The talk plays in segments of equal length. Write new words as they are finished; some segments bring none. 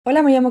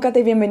Hola, me llamo Cata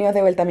y bienvenidos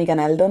de vuelta a mi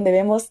canal, donde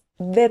vemos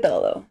de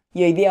todo.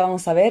 Y hoy día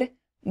vamos a ver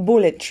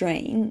Bullet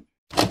Train.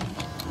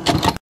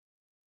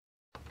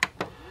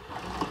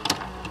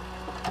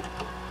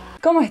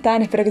 ¿Cómo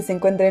están? Espero que se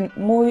encuentren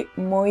muy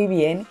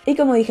bien. Y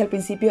como dije al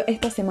principio,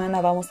 esta semana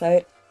vamos a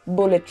ver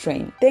Bullet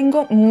Train.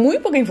 Tengo muy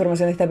poca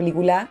información de esta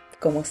película.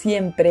 Como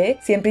siempre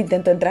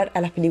intento entrar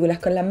a las películas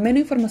con la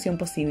menos información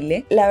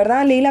posible. La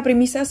verdad, leí la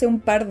premisa hace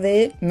un par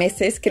de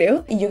meses,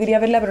 creo, y yo quería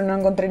verla, pero no la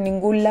encontré en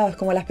ningún lado. Es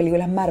como las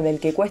películas Marvel,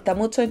 que cuesta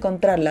mucho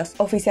encontrarlas.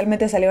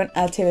 Oficialmente salió en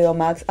HBO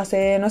Max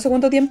hace no sé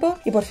cuánto tiempo,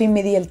 y por fin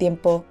me di el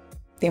tiempo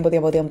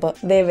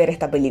de ver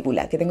esta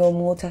película, que tengo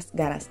muchas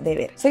ganas de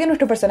ver. Sé que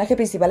nuestro personaje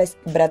principal es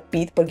Brad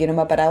Pitt, porque no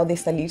me ha parado de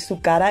salir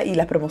su cara y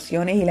las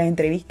promociones y las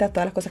entrevistas,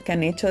 todas las cosas que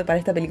han hecho para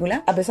esta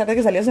película. A pesar de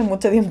que salió hace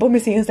mucho tiempo, me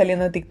siguen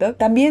saliendo en TikTok.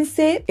 También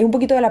sé un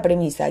poquito de la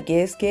premisa,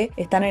 que es que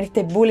están en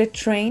este Bullet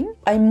Train.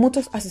 Hay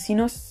muchos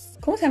asesinos.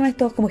 ¿Cómo se llaman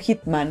estos? Como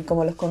hitman,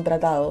 como los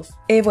contratados.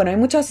 Bueno, hay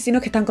muchos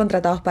asesinos que están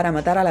contratados para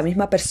matar a la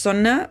misma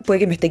persona. Puede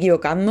que me esté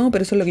equivocando,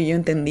 pero eso es lo que yo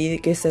entendí de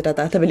qué se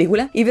trataba esta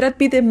película. Y Brad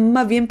Pitt es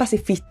más bien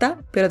pacifista,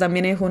 pero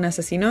también es un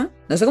asesino.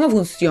 No sé cómo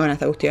funciona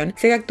esta cuestión.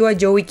 Sé que actúa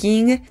Joey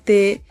King,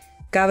 este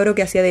cabro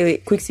que hacía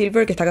de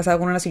Quicksilver, que está casado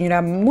con una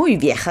señora muy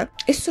vieja.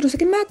 Eso, no sé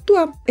qué más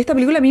actúa. Esta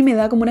película a mí me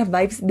da como unas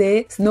vibes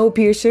de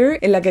Snowpiercer,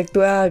 en la que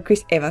actúa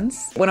Chris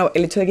Evans. Bueno,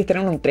 el hecho de que estén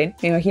en un tren,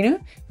 me imagino,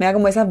 me da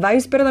como esas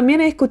vibes, pero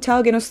también he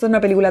escuchado que no es una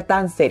película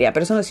tan seria,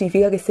 pero eso no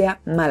significa que sea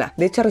mala.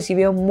 De hecho,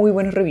 recibió muy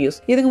buenos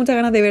reviews. Y yo tengo muchas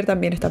ganas de ver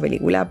también esta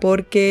película,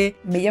 porque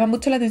me llama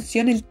mucho la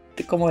atención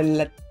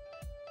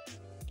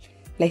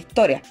la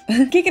historia.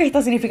 ¿Qué crees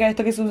que significa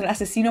esto, que es un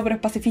asesino pero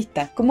es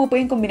pacifista? ¿Cómo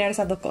pueden combinar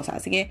esas dos cosas?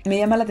 Así que me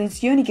llama la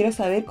atención y quiero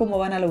saber cómo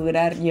van a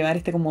lograr llevar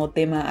este como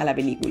tema a la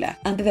película.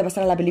 Antes de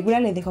pasar a la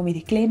película les dejo mi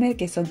disclaimer,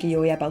 que son que yo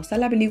voy a pausar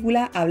la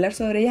película, hablar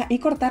sobre ella y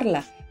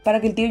cortarla,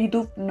 para que el tío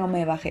YouTube no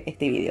me baje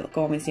este video.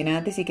 Como mencioné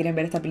antes, si quieren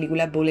ver esta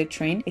película Bullet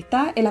Train,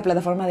 está en la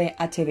plataforma de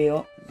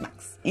HBO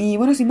Max. Y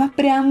bueno, sin más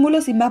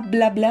preámbulos, sin más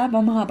bla bla,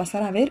 vamos a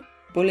pasar a ver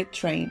Bullet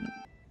Train.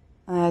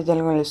 Hay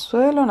algo en el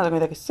suelo, no tengo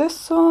idea qué es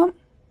eso.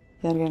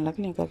 Hay alguien en la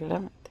clínica,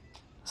 claramente.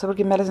 No sé por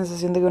qué me da la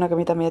sensación de que una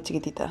camita media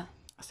chiquitita.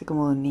 Así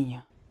como de un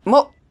niño.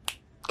 ¡Mo!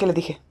 ¿Qué les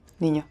dije?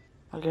 Niño.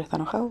 ¿Alguien está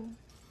enojado?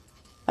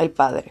 El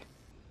padre.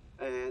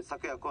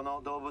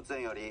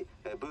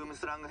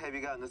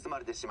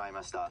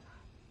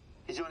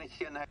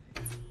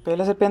 ¿Pero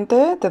la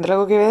serpiente tendrá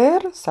algo que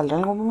ver? ¿Saldrá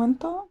en algún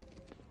momento?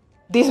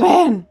 ¡This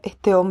man!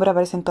 Este hombre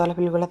aparece en todas las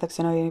películas de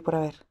acción habidas y por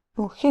haber.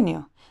 Un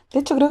genio. De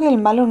hecho, creo que es el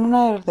malo en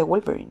una de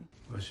Wolverine.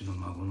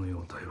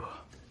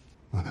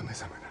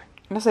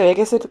 No se ve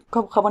que es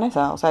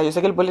japonesa. O sea, yo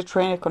sé que el Bullet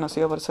Train es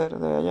conocido por ser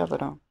de allá,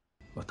 pero...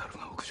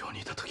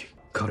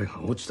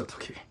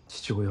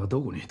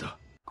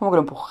 ¿Cómo que lo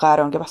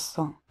empujaron? ¿Qué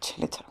pasó? Che,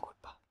 le echaron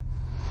culpa.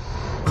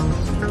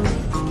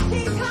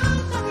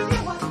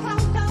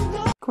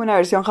 Como una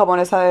versión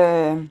japonesa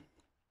de...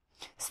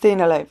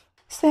 Staying Alive.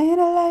 Staying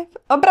Alive.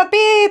 ¡Oh, Brad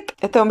Pitt!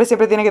 Este hombre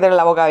siempre tiene que tener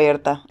la boca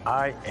abierta.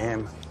 I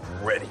am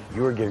ready.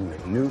 You are getting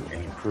the new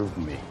and improved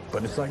me.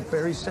 But it's like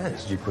Barry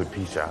says, you put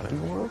peace out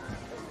in the world,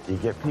 you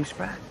get peace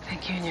back. I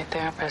think you and your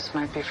therapist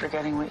might be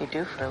forgetting what you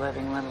do for a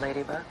living, little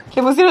ladybug.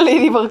 ¿Qué pusieron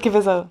Ladybug? Qué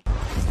pesado.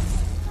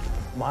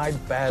 My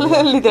bad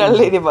Literal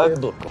Ladybug.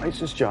 Look, why is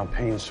this job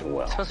paying so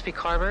well? It's supposed to be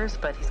Carver's,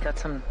 but he's got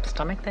some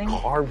stomach thing.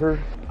 Carver?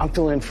 I'm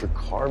filling in for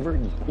Carver?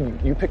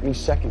 You picked me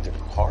second to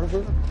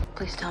Carver?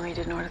 Please tell me you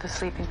didn't order the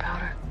sleeping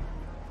powder.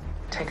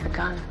 Take the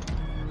gun.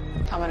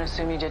 I'm gonna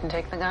assume you didn't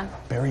take the gun.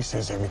 Barry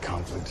says every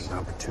conflict is an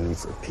opportunity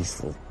for a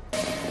peaceful...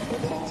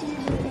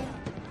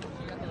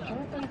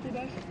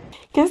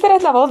 ¿Quién será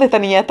la voz de esta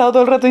niña? He estado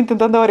todo el rato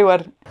intentando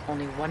averiguar.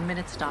 Only 1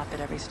 minute stop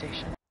at every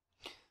station.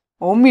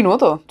 Un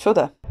minuto,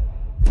 chuta.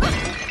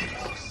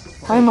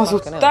 Ay, me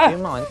asusté.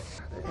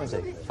 Was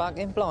he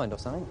fucking blind or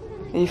something?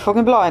 Y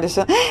fucking blind.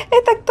 ¡Este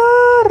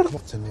actor!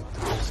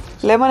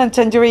 Lemon and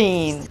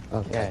Tangerine.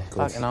 Okay,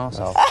 fucking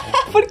arsehole.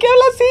 ¿Por qué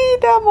habla así?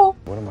 Te amo.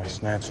 What am I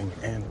snatching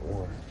and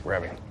or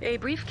grabbing? A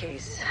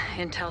briefcase.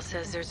 Intel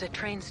says there's a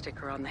train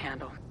sticker on the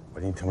handle.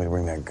 Why didn't you tell me to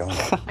bring that gun?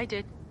 I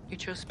did. You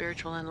chose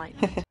spiritual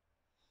enlightenment.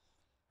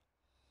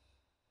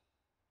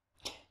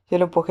 Yo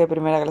lo empujé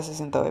primera clase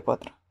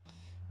 104.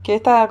 ¿Qué es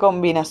esta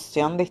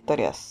combinación de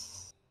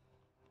historias?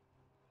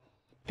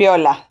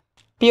 Piola.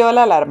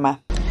 Piola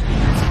alarma.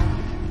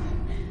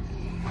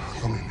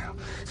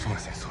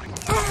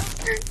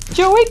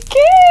 ¡Joey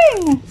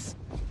King!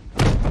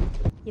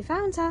 You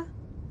found her.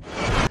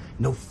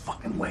 No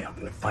fucking way I'm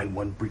gonna find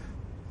one brief.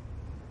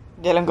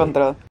 Ya lo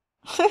encontró.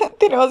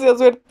 Tiene demasiada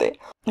suerte.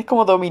 Es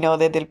como dominó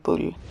desde el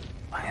pool.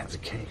 I have the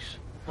case.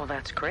 Well,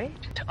 that's great.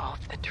 Off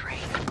the train.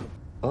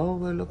 Oh,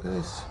 well, look at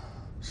this.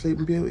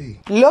 Sleeping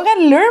Beauty.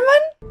 ¿Logan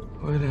Lerman?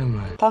 Where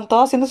am I? Están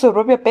todos haciendo su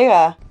propia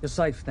pega. You're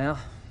safe now.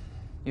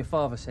 Your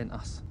father sent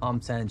us. I'm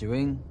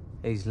Tangerine.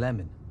 He's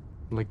Lemon.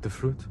 Like the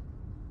fruit?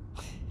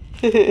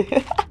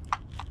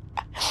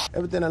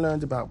 Everything I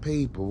learned about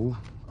people,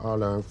 I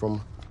learned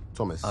from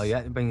Thomas. Oh, you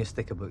had to bring your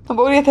sticker book.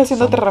 Tampoco quería estar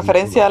haciendo otra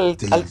referencia al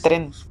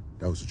tren.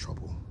 That was the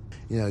trouble.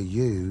 You know,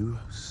 you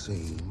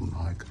seem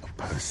like a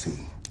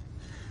person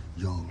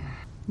young,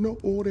 not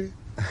all that.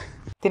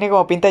 Tiene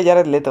como pinta de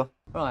Jared Leto.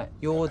 Right,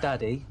 your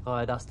daddy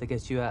hired us to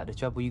get you out of the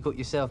trouble you got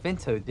yourself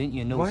into, didn't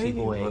you, naughty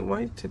boy?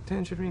 Why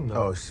tangerine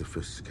though? Oh,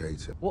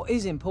 sophisticated. What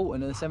is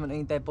important are the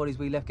 17 dead bodies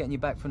we left getting you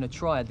back from the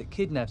triad that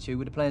kidnapped you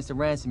with the plans to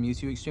ransom you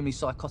to your extremely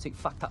psychotic,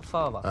 fucked up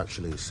father.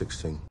 Actually, it's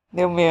 16.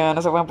 Dios mío,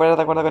 no se pueden poner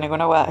de acuerdo con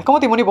ninguna hueá. Es como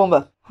Timón y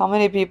Pumba. How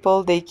many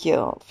people they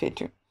killed?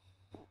 Feature.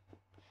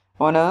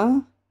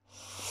 Uno.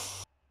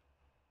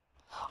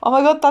 Oh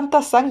my god,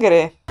 tanta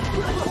sangre.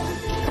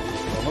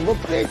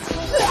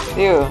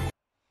 Ew.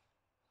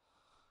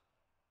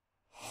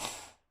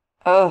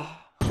 Ugh.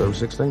 So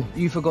 16?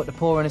 You forgot to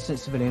pour innocent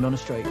civilian on the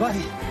street.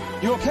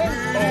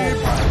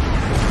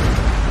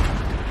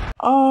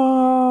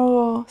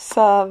 Oh,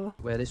 sad.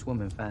 Where this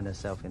woman found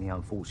herself in the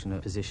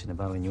unfortunate position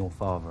of owing your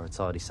father a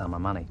tidy sum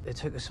of money. It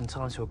took her some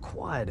time to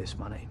acquire this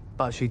money,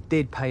 but she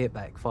did pay it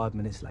back 5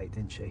 minutes late,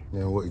 didn't she?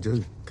 Yeah, what'd you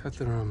do? Cut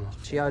the arm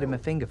off. She owed him a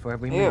finger for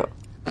every Ew. minute.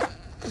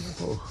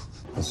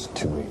 That's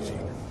too easy.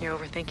 You're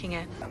overthinking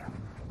it.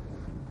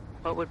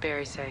 What would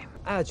Barry say?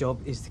 Our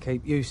job is to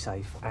keep you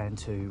safe and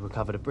to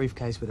recover the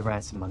briefcase with the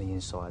ransom money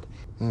inside.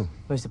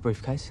 Where's the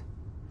briefcase?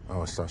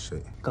 Oh, it's that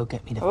shit. Go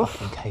get me the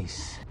fucking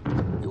case.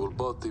 You will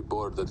both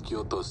board at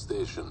Kyoto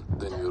Station.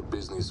 Then your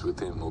business with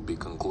him will be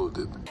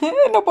concluded.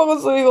 No pongo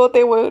su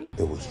bigote, weón.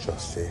 It was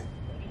just here.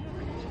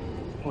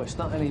 Well, it's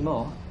not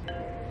anymore.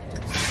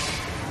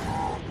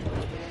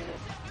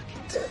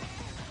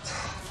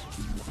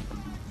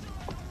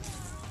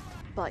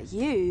 But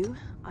you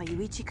are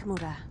Yuichi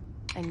Kimura,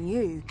 and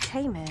you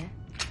came here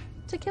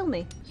to kill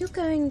me. You're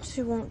going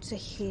to want to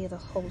hear the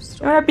whole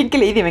story, Una Pink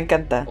Lady, me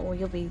encanta. or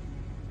you'll be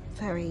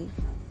very,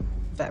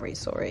 very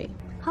sorry.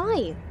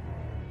 Hi.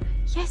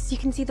 Yes, you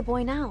can see the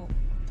boy now.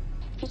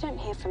 If you don't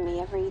hear from me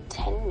every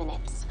 10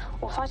 minutes,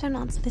 or if I don't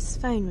answer this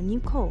phone when you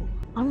call,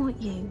 I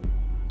want you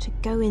to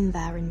go in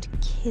there and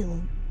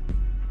kill.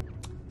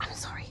 I'm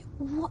sorry,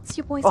 what's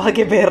your boy's Oh, name?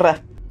 qué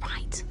perra.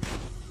 Right.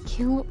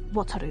 Kill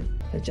Wataru.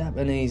 The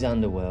Japanese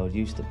underworld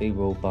used to be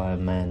ruled by a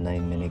man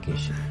named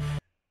Minagishi.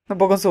 Un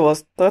poco su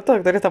voz. Todos estos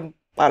actores están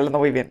hablando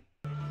muy bien.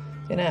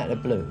 Then out of the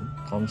blue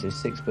comes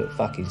this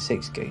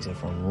 6'6" geezer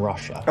from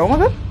Russia. Oh my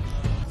god.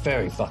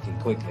 Very fucking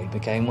quickly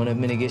became one of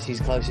Minagishi's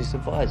closest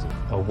advisors,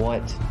 a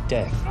White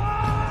Death.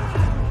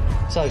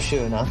 So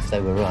sure enough, they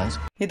were right.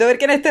 Necesito ver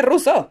quién es este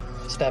ruso.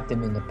 Stabbed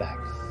him in the back.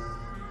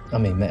 I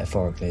mean,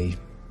 metaphorically,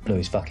 blew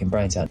his fucking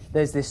brains out.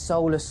 There's this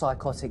soulless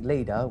psychotic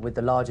leader with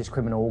the largest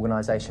criminal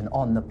organisation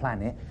on the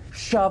planet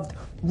shoved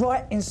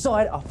right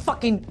inside our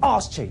fucking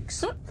arse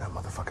cheeks. That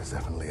motherfucker's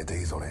definitely a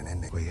diesel in,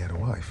 isn't he? Well, he had a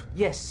wife.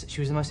 Yes, she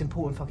was the most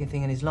important fucking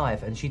thing in his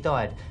life, and she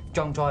died.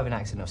 Drunk driving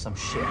accident or some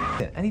shit.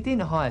 And he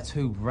didn't hire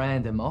two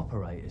random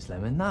operators,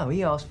 Lemon. No,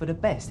 he asked for the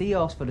best. He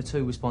asked for the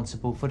two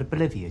responsible for the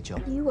Bolivia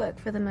job. You work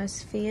for the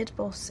most feared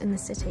boss in the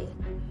city,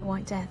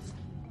 White Death.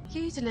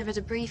 You delivered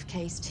a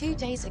briefcase 2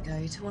 days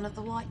ago to one of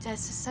the White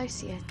Death's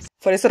associates.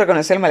 Por eso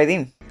reconoció el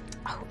maletín.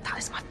 Oh, that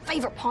is my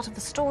favourite part of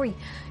the story.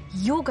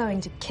 You're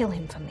going to kill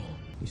him for me.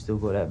 You still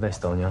got that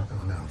vest on, yeah?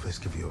 Oh, no, if this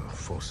give you a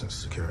false sense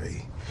of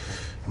security,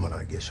 you might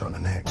not get shot in the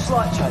neck.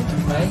 Slight change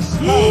of pace.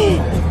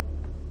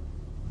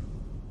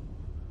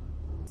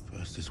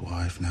 First his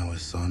wife, now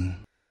his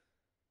son.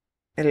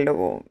 El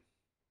lobo.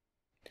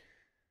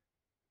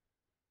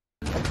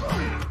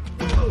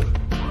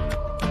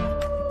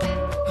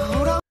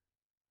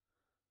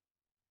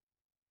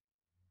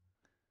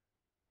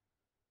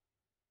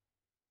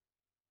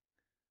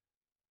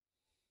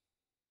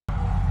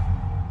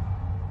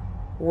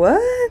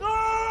 What?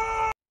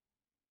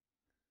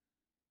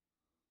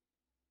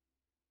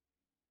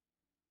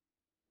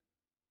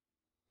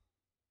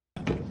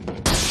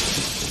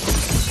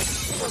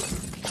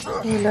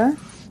 Hola.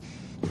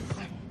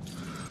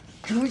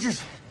 Can we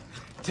just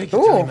take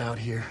your time out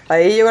here?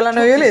 Ahí llegó la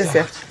no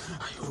violencia.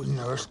 I would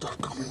never stop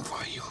coming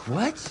for you.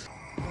 What?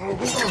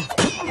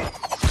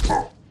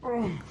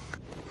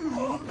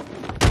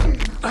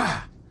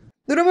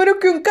 Dura menos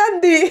que un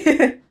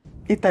candy.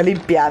 Y está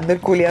limpiando el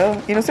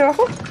culiado. ¿Y no se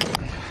bajó?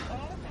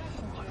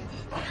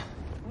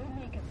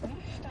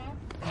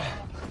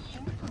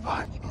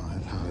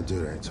 I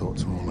do that. Talk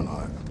to him and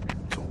I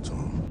talk to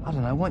him. I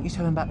don't know, why don't you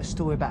tell him about the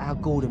story about how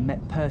Gordon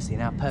met Percy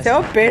and how Percy... Se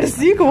llama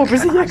Percy, como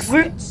Percy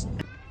Jackson.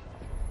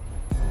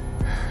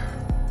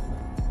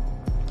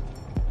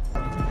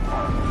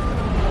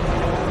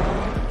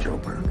 Joe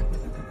Burke.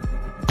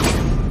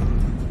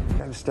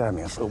 Guy who stabbed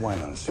me. I spilled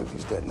wine on his suit.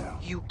 He's dead now.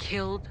 You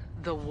killed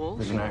the wolf? It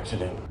was an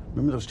accident.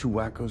 Remember those two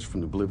wackos from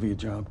the Bolivia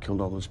job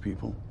killed all those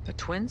people? The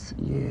twins?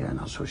 Yeah,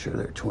 not so sure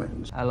they're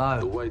twins. The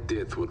Hello. White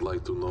Death would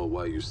like to know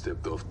why you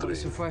stepped off train.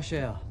 Some fresh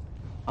air.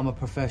 I'm a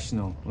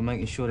professional. We're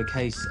making sure the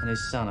case and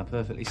his son are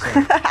perfectly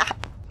safe. Can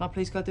I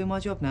please go do my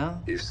job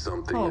now? If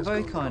something Oh, has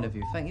very gone kind wrong. of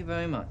you. Thank you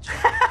very much.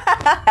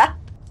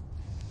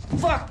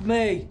 Fuck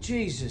me!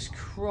 Jesus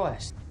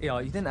Christ.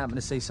 Yeah, you didn't happen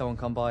to see someone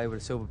come by with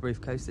a silver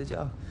briefcase, did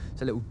you?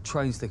 It's a little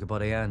train sticker by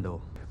the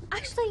handle.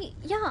 Actually,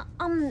 yeah,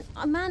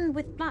 a man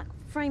with black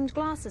framed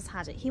glasses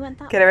had it. He went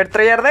that ¿Quiere ver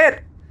Troy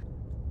arder?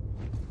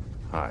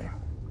 Hi.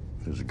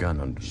 There's a gun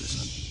under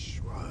this. Shh,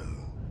 bro.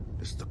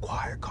 It's the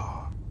quiet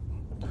car.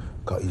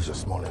 Gotta use your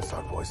small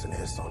inside voice in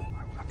here, son.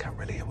 I can't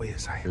really hear what you're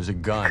saying. There's a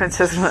gun.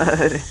 Concha su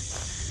madre.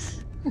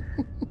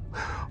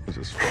 I'm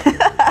just fucking.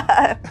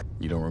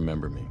 You don't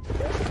remember me.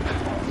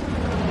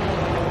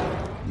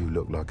 You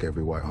look like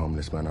every white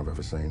homeless man I've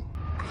ever seen.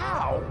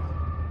 Ow!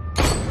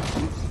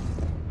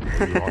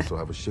 You also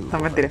have a shooting. No,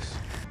 mentira.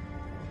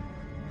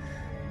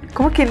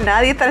 ¿Cómo es que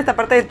nadie está en esta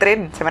parte del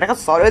tren? ¿Se maneja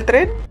solo el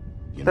tren?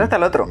 ¿Dónde está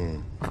el otro?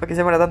 ¿Por qué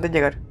se demora tanto en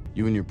llegar?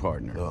 You and your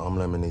partner. I'm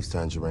Lemonade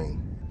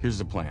Tangerine. Here's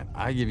the plan.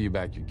 I give you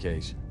back your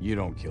case. You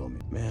don't kill me.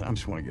 Man, I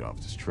just want to get off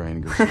this train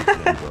and go see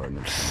the garden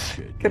or some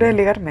shit. Quiero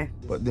desligarme.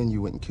 But then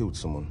you went and killed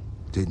someone,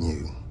 didn't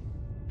you?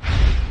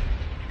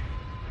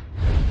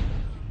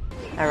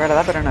 Es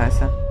verdad, pero no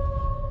esa.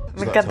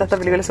 Me encanta esta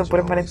película, son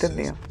puros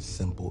malentendidos.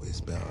 Simple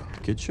is better.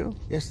 Kid show?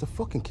 Yes, the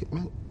fucking kid,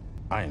 man.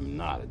 I am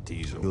not a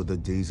diesel. You're the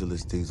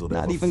dieselest diesel, that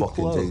Not ever even fucking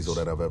close. diesel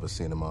that I've ever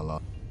seen in my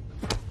life.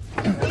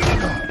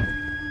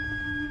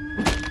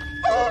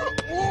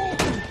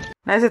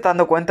 ¿Nadie se está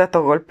dando cuenta de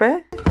estos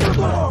golpes?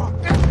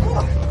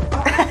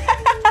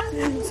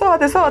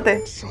 ¡Sóbate,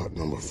 sóbate! Shot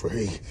number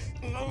 3.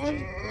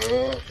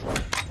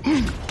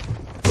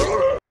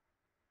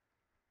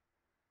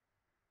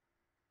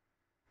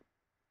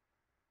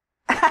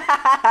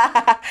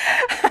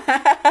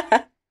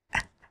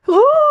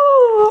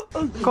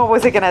 ¿Cómo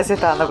puede ser que nadie se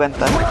está dando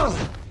cuenta?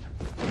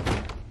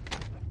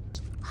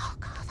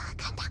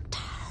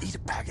 Eat a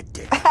bag of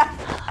dick.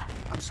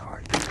 I'm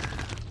sorry.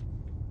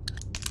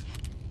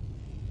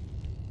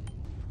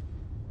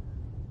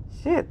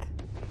 Shit.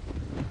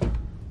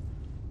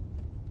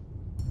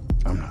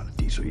 I'm not a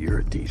diesel. You're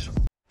a diesel.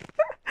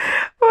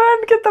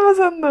 Bueno, ¿qué está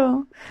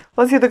pasando?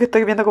 O siento que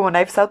estoy viendo como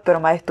Knives Out, pero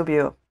más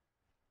estúpido.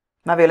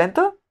 ¿Más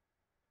violento?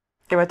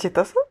 ¿Qué más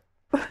chistoso?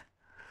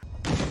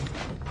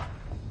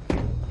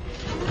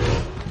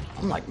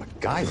 I'm like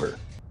MacGyver.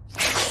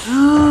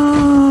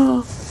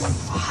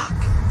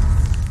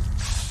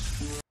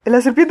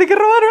 La serpiente que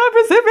robaron al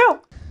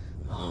principio.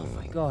 Oh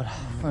my god,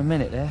 for a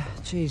minute there.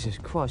 Jesus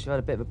Christ, you had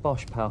a bit of a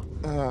bosh, pal.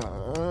 Hey,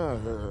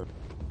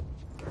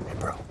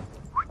 bro.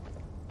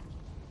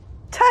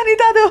 ¡Chani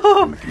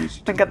Tato! Me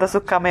encantan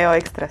sus cameos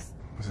extras.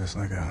 Was this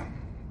like a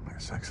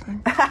sex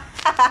thing?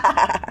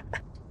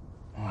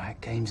 Alright,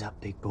 game's up,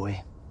 big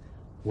boy.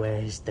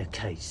 Where's the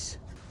case?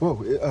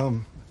 Whoa,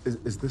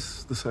 is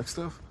this the sex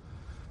stuff?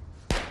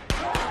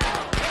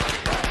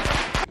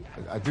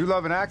 I do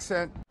love an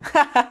accent.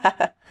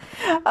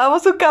 Amo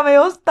sus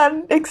cameos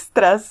tan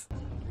extras.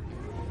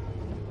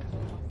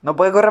 ¿No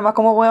puede correr más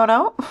como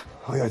hueonao?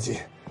 Oyaji.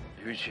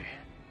 Yuichi,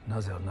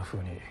 ¿naze anna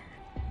fuu ni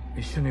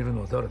issho ni iru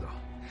no wa dare da?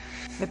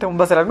 ¿Este va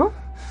a hacer algo?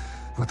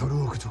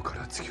 Wataru屋上か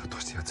ら突き落と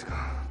したやつが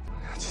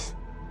親父。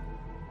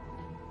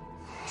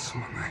す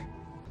まない。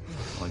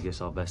 I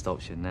guess our best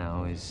option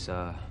now is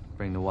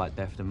bring the White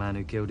Death to the man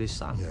who killed his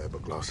son. Yeah,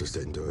 but glasses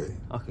didn't do it.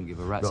 I can give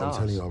a rat's No, I'm ass.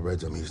 telling you, I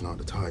read him. He's not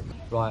the type.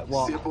 Right,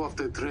 what? Step off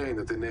the train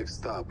at the next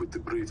stop with the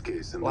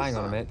briefcase and Well, the hang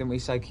on a sign. minute, didn't we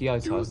say You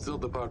Kyoto? will still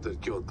depart at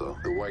Kyoto.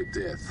 The White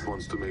Death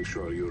wants to make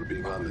sure you're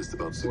being honest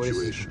about Well, this is a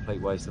situation.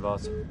 complete waste of our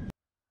time.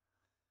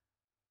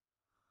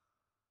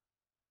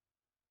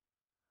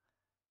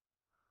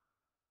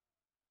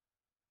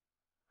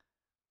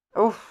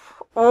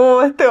 Uf. Oh,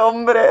 este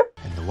hombre.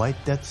 And the White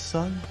Death's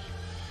son?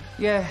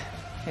 Yeah,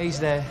 he's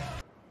there.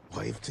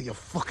 Wave to your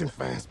fucking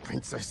fans,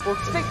 princess. Well,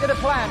 stick to the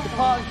plan,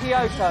 depart in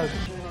Kyoto.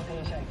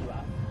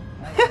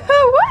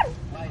 What?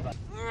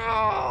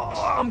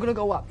 I'm gonna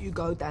go up, you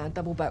go down,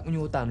 double back when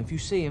you're done. If you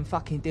see him,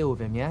 fucking deal with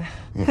him, yeah?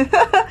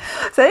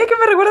 ¿Sabes qué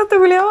me recuerda este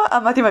culiao? A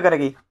Matthew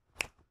McConaughey.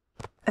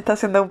 Está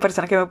haciendo un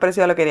personaje muy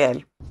parecido a lo que quería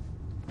él.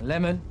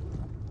 Lemon,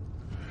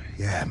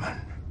 Yeah,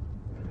 man.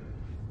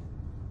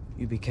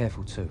 you be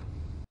careful too.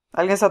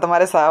 Alguien se va a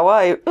tomar esa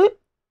agua y...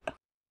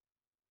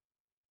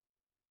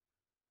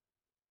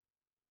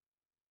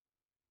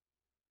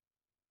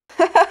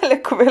 Le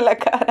escupe en la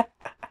cara.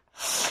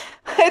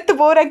 Este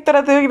pobre actor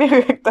ha tenido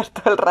que actuar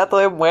todo el rato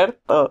de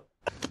muerto.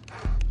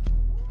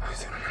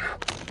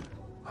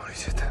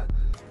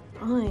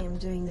 I am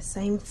doing the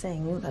same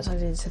thing that I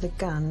did to the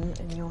gun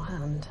in your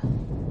hand.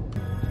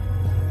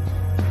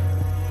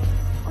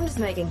 I'm just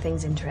making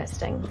things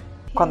interesting.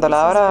 Cuando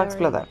la abra va a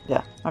explotar.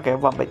 Ya. Ok,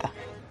 bombita.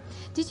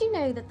 Did you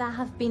know that there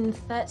have been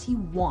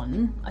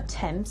 31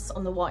 attempts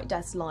on the White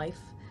Death's life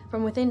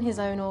from within his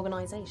own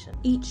organization?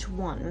 Each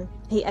one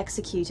he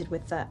executed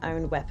with their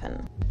own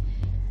weapon.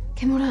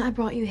 Kimura, I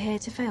brought you here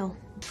to fail.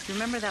 You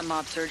remember that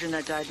mob surgeon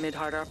that died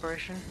mid-heart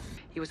operation?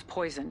 He was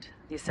poisoned.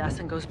 The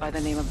assassin goes by the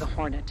name of the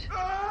Hornet.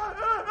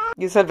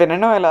 ¿Y usa el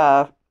veneno de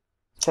la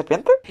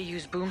serpiente? He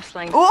used boom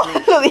slang. Oh,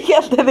 lo dije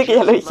antes de que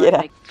ella lo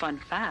dijera. Fun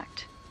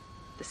fact.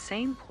 The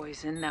same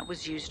poison that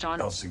was used on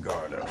El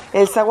Cigarro.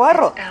 El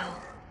saguarro. El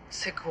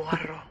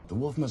Cigarro. The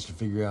wolf must have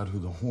figured out who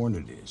the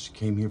Hornet is.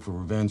 Came here for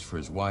revenge for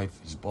his wife,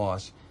 his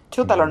boss.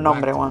 Chuta los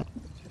nombres, Juan.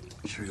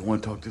 You sure you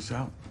want to talk this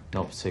out?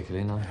 Not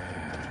particularly, no.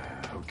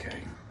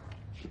 Okay.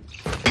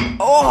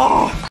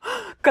 ¡Oh!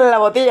 Con la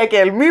botella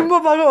que él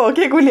mismo pagó.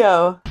 ¡Qué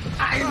culiado!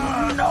 I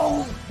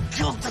know,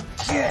 killed the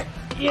kid.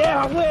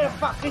 Yeah, where the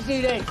fuck is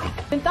he then?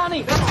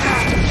 Danny.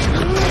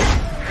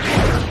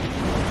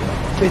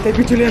 Me estáis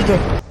pichuleando.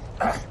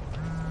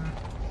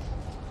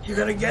 You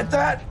gonna get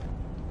that?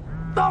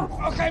 No.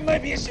 Okay,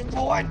 maybe it's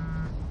important.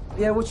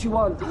 Yeah, what you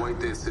want? The white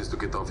dad says to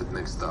get off at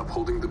next stop,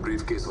 holding the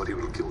briefcase or he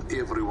will kill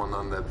everyone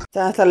on that.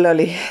 Están hasta el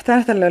loli. Están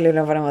hasta el loli,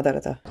 nos van a matar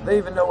a todos. They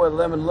even know what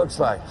lemon looks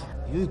like.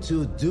 You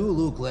two do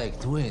look like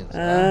twins.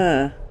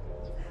 Ah.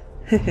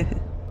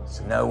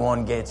 So no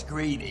one gets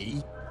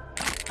greedy.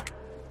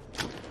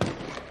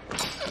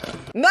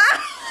 ¡No!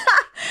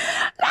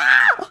 ¡No!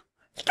 ¡No!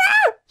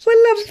 ¡Fue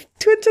la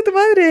chucha tu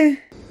madre!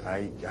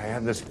 I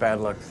have this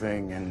bad luck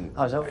thing, and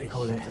Oh, is that what you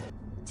call it?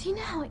 Do you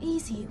know how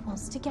easy it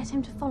was to get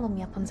him to follow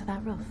me up onto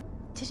that roof?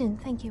 Didn't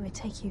think it would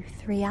take you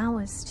 3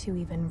 hours to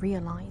even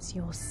realize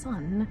your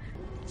son.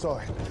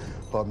 Sorry,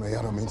 pardon me,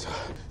 I don't mean to.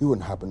 You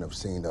wouldn't happen to have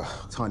seen a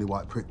tiny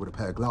white prick with a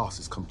pair of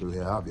glasses come through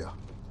here, have you?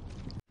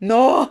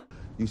 No!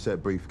 You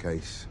said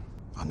briefcase.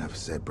 I never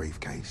said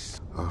briefcase.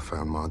 I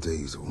found my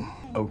diesel.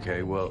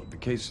 okay, well, the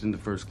case is in the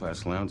first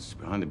class lounge. It's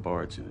behind the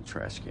bar. It's in the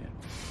trash can.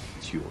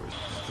 It's yours.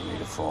 You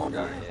need a fall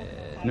guy.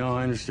 No,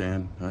 I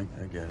understand. I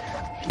get it.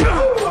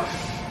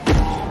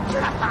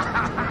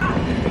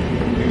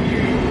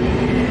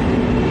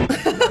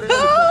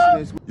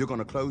 You're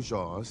gonna close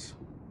your eyes,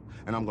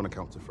 and I'm gonna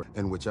count to 3.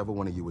 And whichever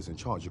one of you is in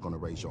charge, you're gonna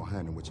raise your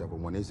hand, and whichever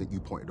one isn't, you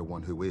point at the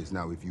one who is.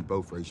 Now, if you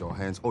both raise your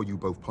hands, or you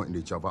both point at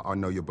each other, I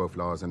know you're both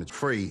liars, and it's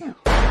 3.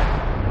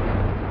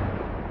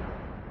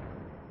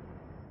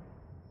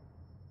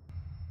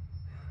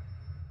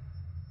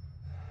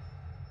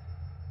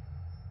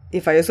 Y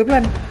falló su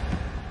plan.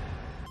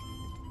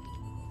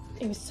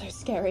 It was so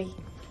scary.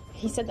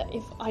 He said that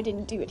if I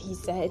didn't do what he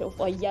said, or if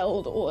I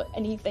yelled or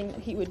anything, that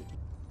he would...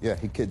 Yeah,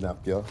 he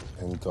kidnapped you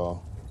and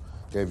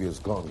gave you his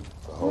gun.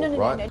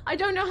 No. I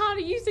don't know how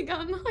to use a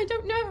gun. I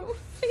don't know.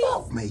 Please.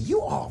 Fuck me, you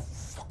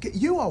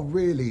are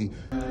really...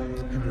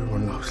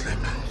 Everyone loves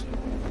lemons.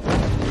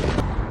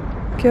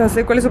 ¿Qué va a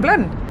hacer? ¿Cuál es su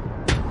plan?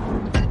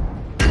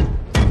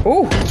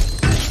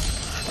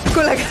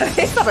 Con la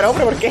cabeza, pero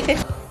hombre, ¿por qué?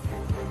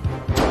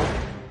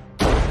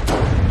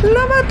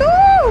 ¡La mató!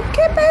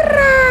 ¡Qué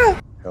perra!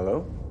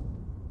 Hello?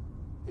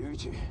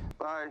 Yuji.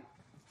 Bye.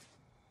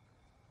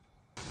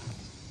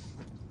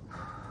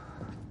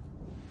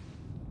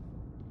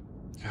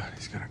 God,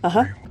 he's got a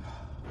Ajá. great one.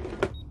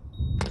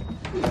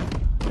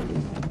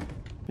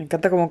 Me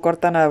encanta cómo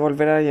cortan a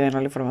volver a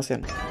llenar la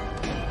información.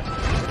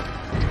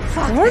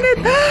 What?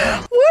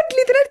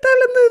 Literal está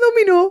hablando de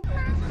Domino.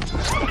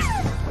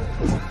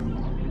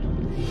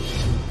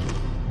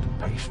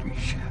 Pastry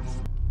chef.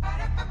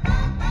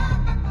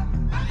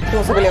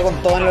 ¿Cómo se pelea con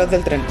todos los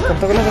del tren? Con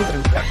todos los del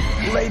tren.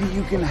 Lady,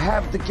 you can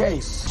have the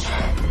case.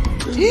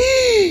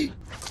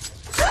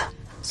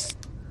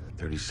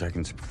 30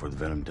 seconds before the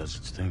venom does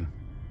its thing.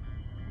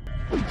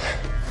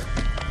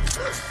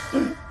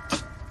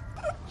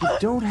 You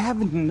don't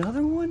have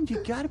another one?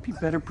 You gotta be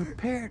better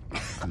prepared.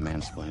 I'm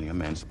mansplaining.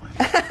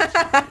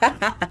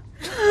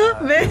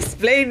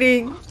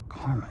 Mansplaining.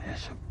 Karma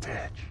is a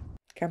bitch.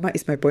 Karma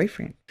is my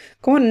boyfriend.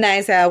 ¿Cómo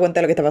nadie se da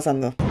cuenta de lo que está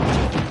pasando?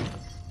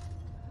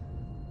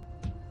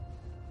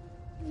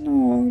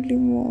 No,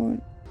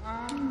 Limón.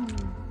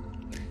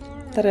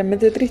 Está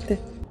realmente triste.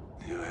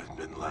 You have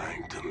been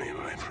lying to me,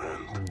 my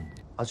friend.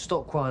 I'd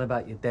stop crying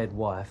about your dead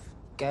wife,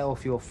 get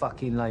off your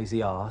fucking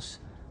lazy ass,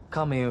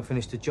 come here and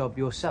finish the job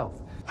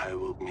yourself. I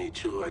will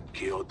meet you at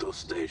Kyoto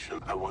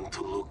Station. I want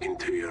to look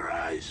into your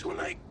eyes when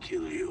I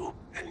kill you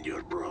and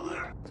your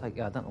brother. I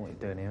don't know what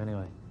you're doing here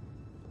anyway.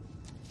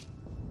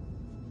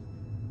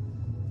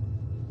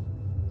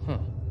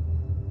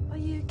 Are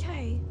you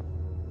okay?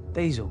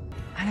 Diesel.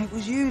 And it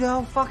was you the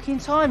whole fucking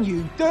time,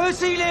 you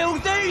dirty little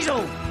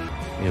Diesel!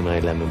 You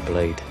made lemon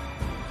bleed.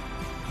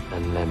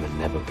 And lemon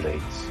never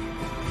bleeds.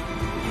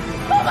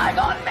 Oh my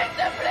God,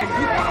 Mr.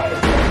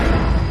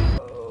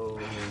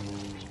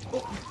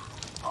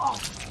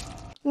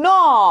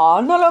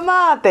 No, no lo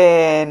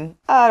maten.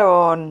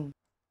 Aaron.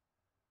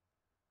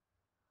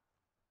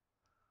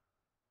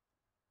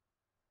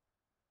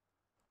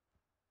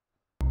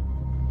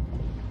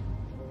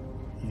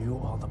 You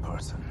are the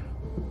person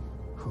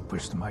who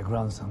pushed my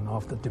grandson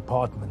off the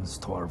department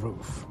store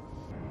roof.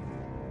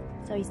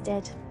 So he's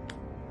dead.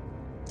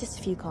 Just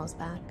a few cars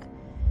back.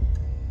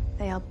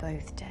 They are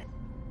both dead.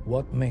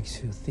 What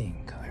makes you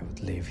think I would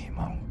leave him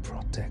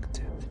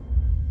unprotected?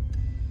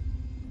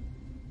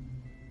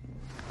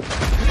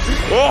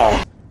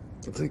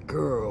 The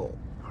girl.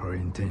 Her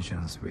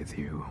intentions with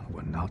you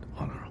were not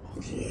honorable.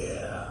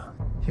 Yeah.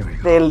 Here we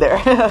go. They're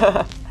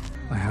there.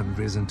 I had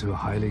risen to a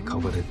highly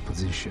coveted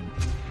position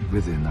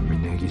within the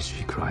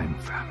Minegishi crime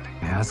family.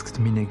 I asked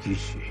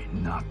Minegishi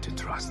not to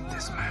trust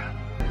this man.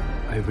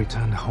 I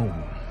returned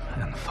home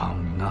and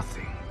found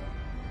nothing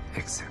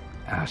except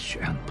ash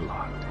and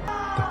blood.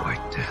 The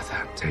White Death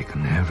had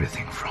taken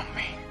everything from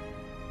me.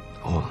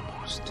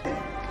 Almost.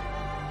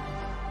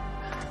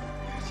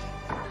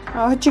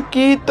 Ah,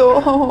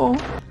 chiquito.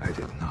 I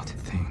did not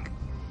think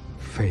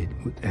fate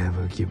would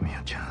ever give me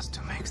a chance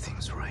to make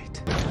things right.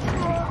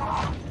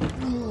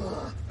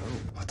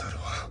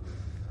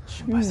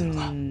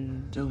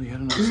 Still, you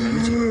had enough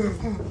energy.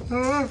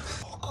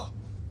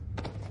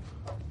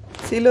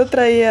 Sí lo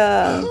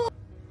traía.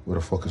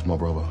 Where the fuck is my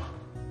brother?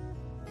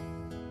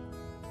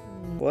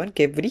 Bueno,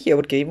 qué brillo,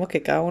 porque vimos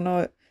que cada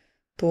uno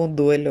tuvo un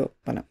duelo.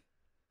 Bueno,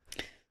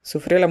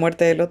 sufrió la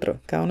muerte del otro.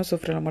 Cada uno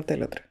sufrió la muerte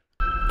del otro.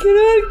 Quiero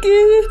ver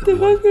qué es este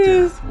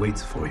fucking.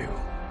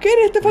 ¿Qué es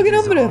este fucking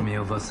hombre?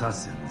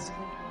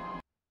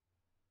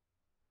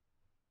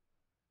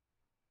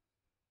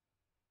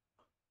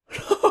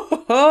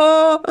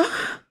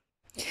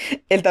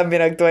 Él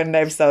también actúa en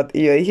Knives Out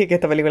y yo dije que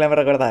esta película me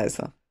recordaba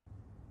eso.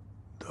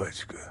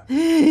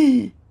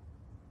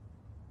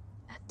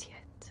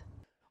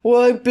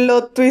 Uy,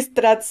 plot twist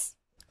trats.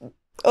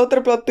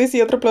 Otro plot twist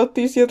y otro plot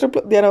twist y otro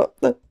plot. Ya no.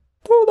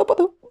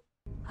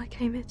 I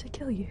came here to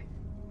kill you.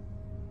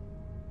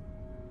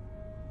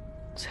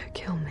 So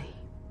kill me.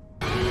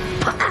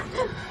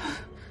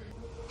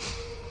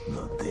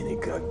 No tiene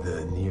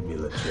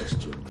nebula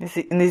gesture.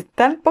 Ni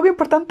tan poco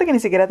importante que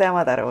ni siquiera te va a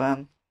matar,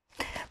 weón.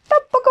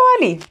 Tampoco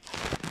valí,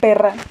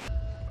 perra.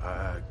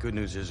 Good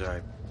news is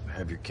I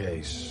have your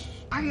case.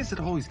 Why is it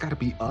always gotta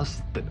be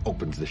us that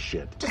opens the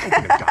shit? Just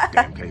open the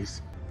goddamn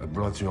case. I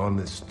brought you on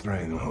this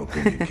train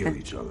hoping you kill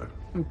each other.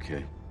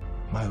 Okay.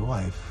 My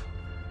wife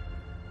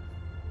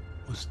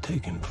was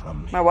taken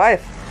from me. My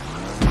wife.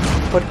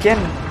 ¿Por quién?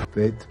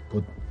 Fate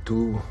put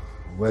 2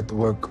 wet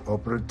work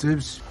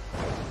operatives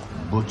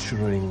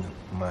butchering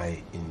my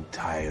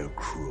entire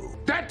crew.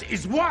 That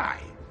is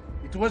why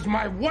it was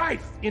my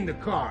wife in the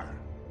car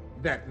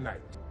that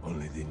night.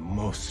 Only the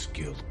most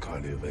skilled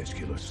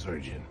cardiovascular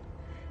surgeon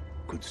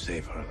could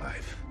save her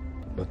life.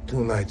 But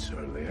 2 nights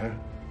earlier,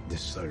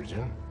 this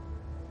surgeon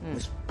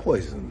was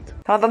poisoned.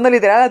 Estamos dando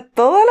literal a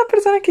todas las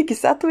personas que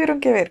quizás tuvieron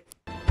que ver.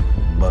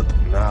 But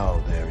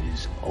now there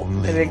is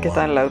only El que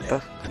está en el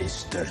auto.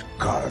 Mr.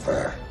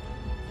 Carver.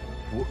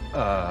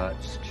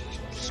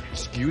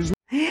 Excuse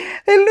me?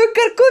 ¡El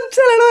Oscar,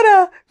 concha la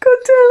lora!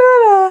 ¡Concha la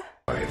lora!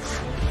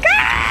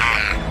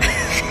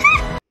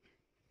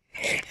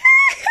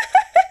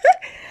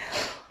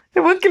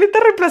 El buen que le está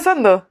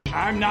reemplazando.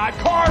 I'm not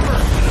Carver!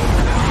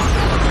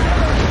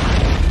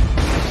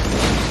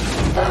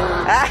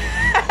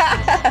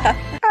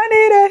 I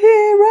need a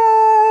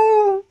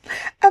hero.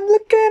 I'm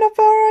looking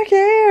for a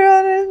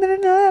hero in the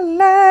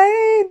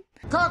line.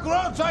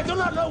 Cockroach, I do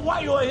not know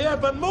why you are here,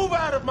 but move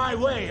out of my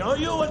way, or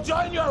you will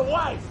join your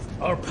wife.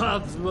 Our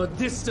paths were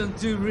destined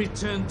to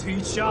return to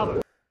each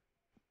other.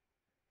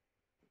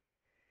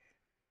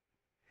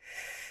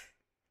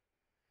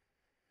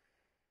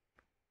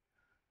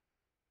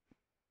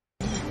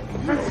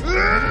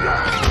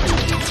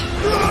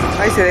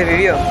 Ay, se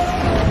desvivió.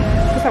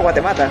 Esa agua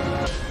te mata.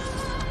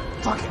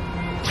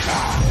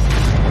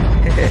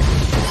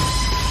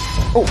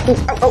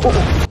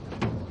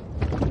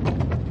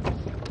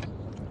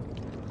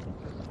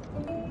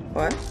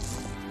 What?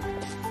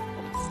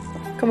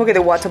 ¿Cómo que the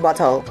water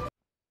bottle?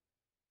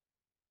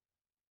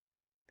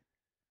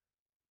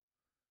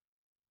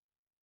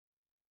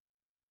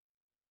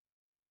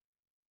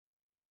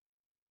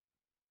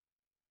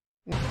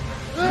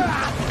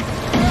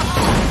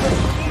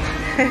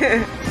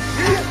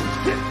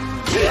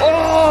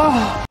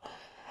 ¡Oh!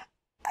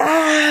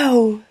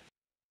 ¡Au!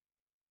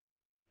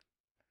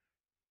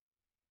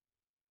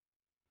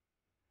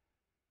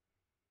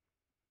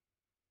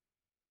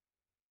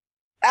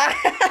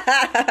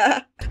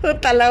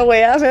 Puta la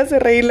wea, me hace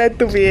reír la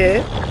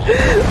estupidez.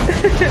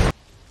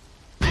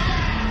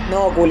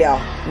 No, culiao,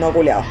 no,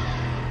 culiao.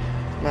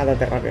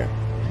 Mátate rápido.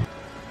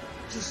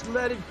 Just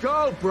let it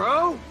go,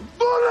 bro.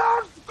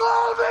 Bullets,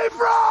 call me,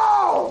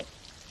 bro.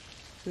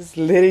 Just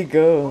let it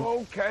go.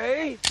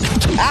 Okay.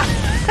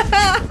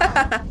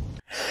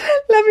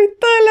 La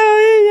pistola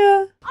de ella.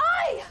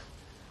 I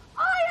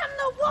am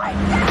the white.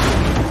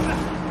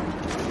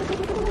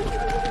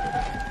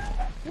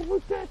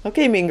 Ok,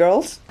 Mean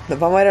Girls. Nos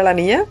vamos a ver a la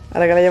niña, a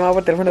la que la he llamado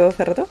por teléfono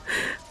hace rato.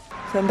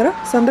 Sandra.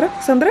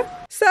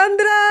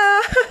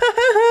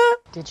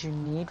 Did you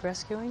need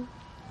rescuing?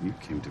 You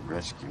came to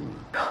rescue me.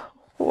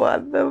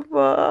 What the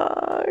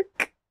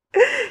fuck.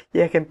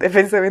 Ya, gente,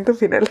 pensamiento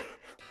final.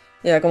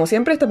 Ya, como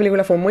siempre, esta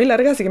película fue muy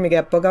larga, así que me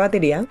queda poca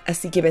batería.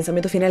 Así que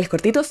pensamientos finales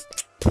cortitos.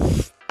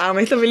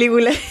 Amé esta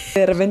película.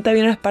 De repente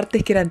había unas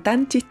partes que eran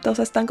tan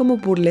chistosas, tan como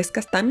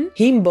burlescas, tan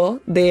himbo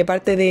de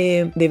parte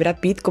de Brad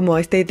Pitt, como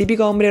este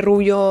típico hombre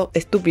rubio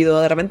estúpido.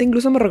 De repente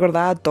incluso me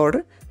recordaba a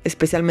Thor,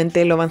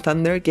 especialmente Love and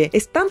Thunder, que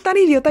es tan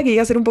idiota que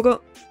llega a ser un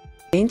poco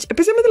cringe,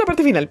 especialmente la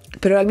parte final.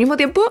 Pero al mismo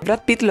tiempo,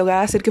 Brad Pitt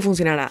lograba hacer que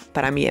funcionara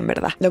para mí, en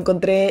verdad. Lo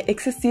encontré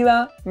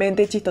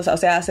excesivamente chistosa. O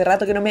sea, hace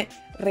rato que no me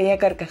reía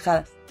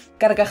carcajadas.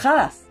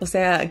 O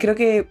sea, creo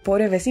que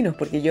pobres vecinos,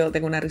 porque yo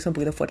tengo una risa un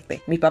poquito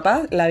fuerte. Mis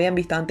papás la habían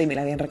visto antes y me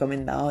la habían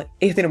recomendado.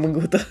 Ellos tienen buen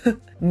gusto.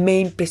 Me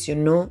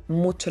impresionó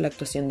mucho la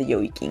actuación de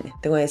Joey King,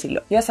 tengo que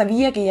decirlo. Yo ya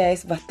sabía que ella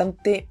es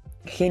bastante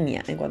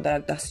genia en cuanto a la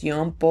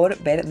actuación por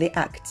ver The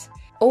Act.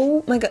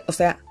 Oh my god, o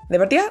sea, de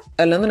partida,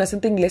 hablando un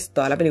acento inglés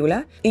toda la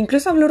película.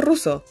 Incluso habló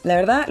ruso. La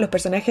verdad, los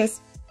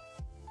personajes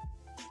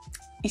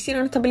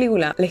hicieron esta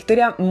película. La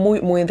historia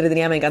muy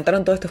entretenida, me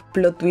encantaron todos estos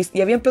plot twists.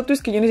 Y había plot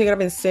twists que yo ni siquiera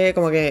pensé,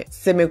 como que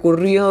se me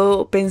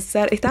ocurrió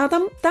pensar. Estaba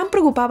tan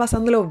preocupada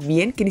pasándolo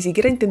bien que ni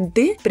siquiera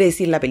intenté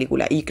predecir la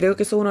película. Y creo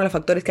que eso es uno de los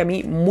factores que a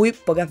mí muy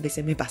pocas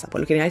veces me pasa.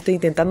 Por lo general estoy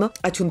intentando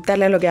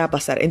achuntarle a lo que va a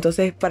pasar.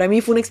 Entonces para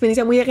mí fue una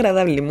experiencia muy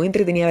agradable, muy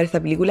entretenida ver esta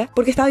película,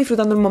 porque estaba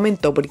disfrutando el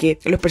momento, porque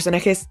los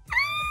personajes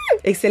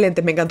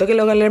excelentes. Me encantó que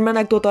Logan Lerman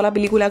actuó toda la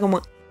película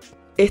como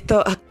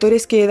estos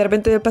actores que de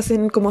repente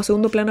pasen como a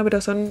segundo plano,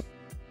 pero son...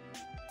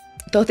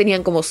 Todos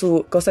tenían como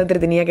su cosa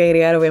entretenida que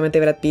agregar. Obviamente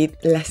Brad Pitt,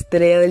 la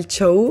estrella del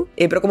show.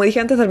 Pero como dije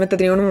antes, realmente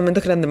tenía unos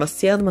momentos que eran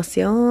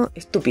demasiado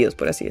estúpidos,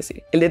 por así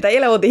decir. El detalle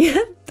de la botella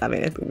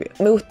también es estúpido.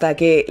 Me gusta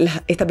que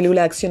esta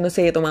película de acción no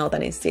se haya tomado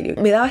tan en serio.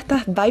 Me daba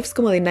estas vibes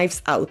como de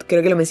Knives Out.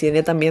 Creo que lo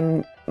mencioné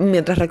también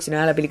mientras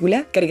reaccionaba a la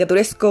película.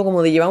 Caricaturesco,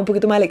 como de llevar un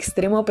poquito más al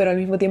extremo, pero al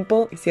mismo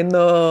tiempo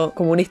siendo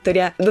como una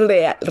historia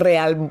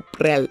real,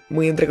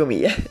 muy entre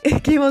comillas.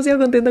 Es que demasiado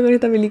contenta con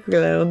esta película,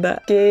 la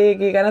onda.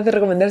 Qué ganas de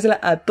recomendársela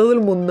a todo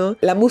el mundo.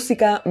 La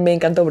música me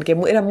encantó porque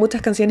eran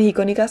muchas canciones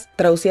icónicas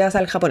traducidas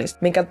al japonés.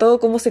 Me encantó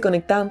cómo se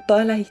conectaban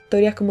todas las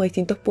historias como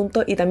distintos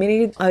puntos y también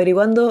ir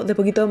averiguando de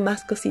poquito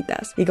más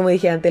cositas. Y como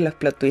dije antes, los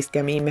plot twists que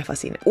a mí me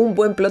fascinan. Un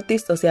buen plot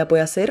twist, o sea,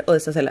 puede hacer o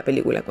deshacer la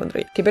película, encuentro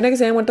yo. Qué pena que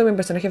se haya muerto mi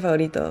personaje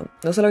favorito.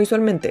 No solo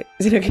visualmente,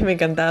 sino que me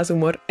encantaba su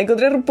humor.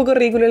 Encontré un poco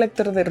ridículo el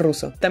actor de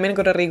ruso. También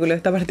encontré ridículo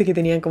esta parte que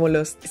tenían como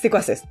los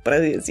secuaces, por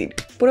así decir.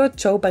 Puro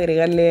show para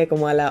agregarle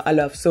como a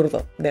lo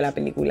absurdo de la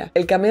película.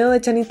 El cameo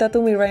de Channing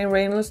Tatum y Ryan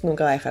Reynolds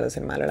nunca va a dejar de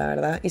ser malo, la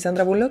verdad. Y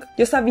Sandra Bullock,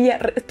 yo sabía,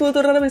 estuve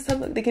todo el rato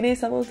pensando de quién es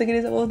esa voz, de quién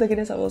es esa voz, de quién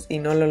es esa voz, y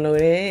no lo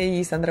logré.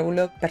 Y Sandra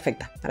Bullock,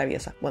 perfecta,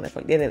 maravillosa,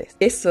 wonderful, 10 de 10.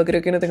 Eso,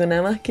 creo que no tengo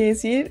nada más que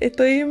decir.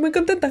 Estoy muy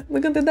contenta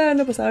de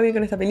haberlo pasado bien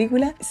con esta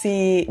película.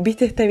 Si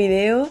viste este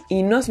video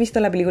y no has visto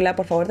la película,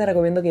 por favor te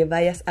recomiendo que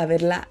vayas a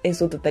verla en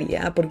su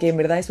totalidad, porque en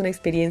verdad es una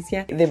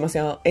experiencia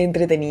demasiado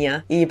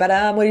entretenida y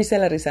para morirse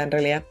de la risa. En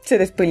realidad se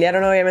te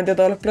spoilearon obviamente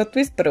todos los plot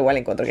twists, pero igual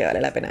encuentro que vale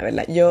la pena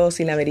verla. Yo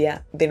sí la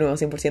vería de nuevo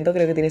 100%.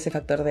 Creo que tiene ese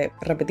factor de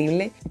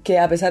repetible, que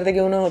a pesar de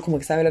que uno como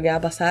que sabe lo que va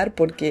a pasar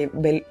porque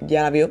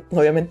ya la vio,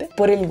 obviamente,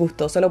 por el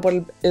gusto, solo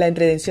por la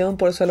entretención,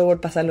 solo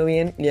por pasarlo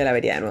bien, yo la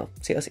vería de nuevo,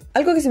 sí o sí.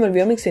 Algo que se me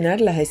olvidó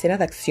mencionar, las escenas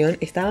de acción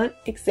estaban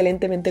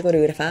excelentemente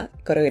coreografiadas.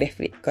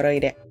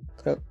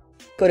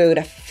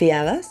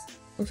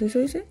 ¿No sé si se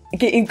dice?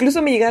 Que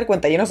incluso me llegué a dar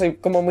cuenta, yo no soy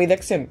como muy de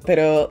acción,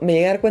 pero me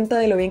llegué a dar cuenta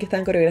de lo bien que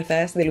estaban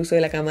coreografiadas, del uso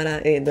de la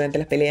cámara durante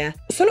las peleas.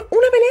 Solo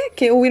una pelea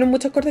que hubieron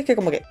muchos cortes que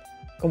como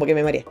que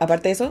me mareé.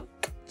 Aparte de eso,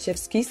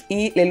 chef's kiss,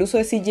 y el uso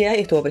de CGI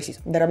estuvo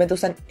preciso. De repente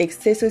usan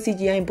exceso de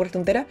CGI en Puerta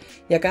Tontera,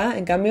 y acá,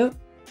 en cambio,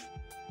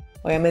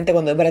 obviamente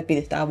cuando Brad Pitt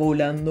estaba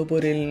volando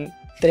por el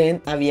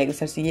tren, había que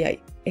usar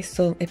CGI.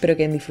 Eso, espero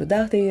que hayan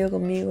disfrutado este video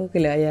conmigo, que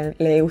les haya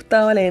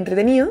gustado, les haya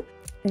entretenido.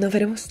 Nos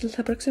veremos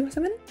la próxima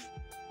semana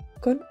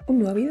con un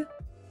nuevo video.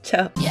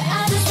 Chao.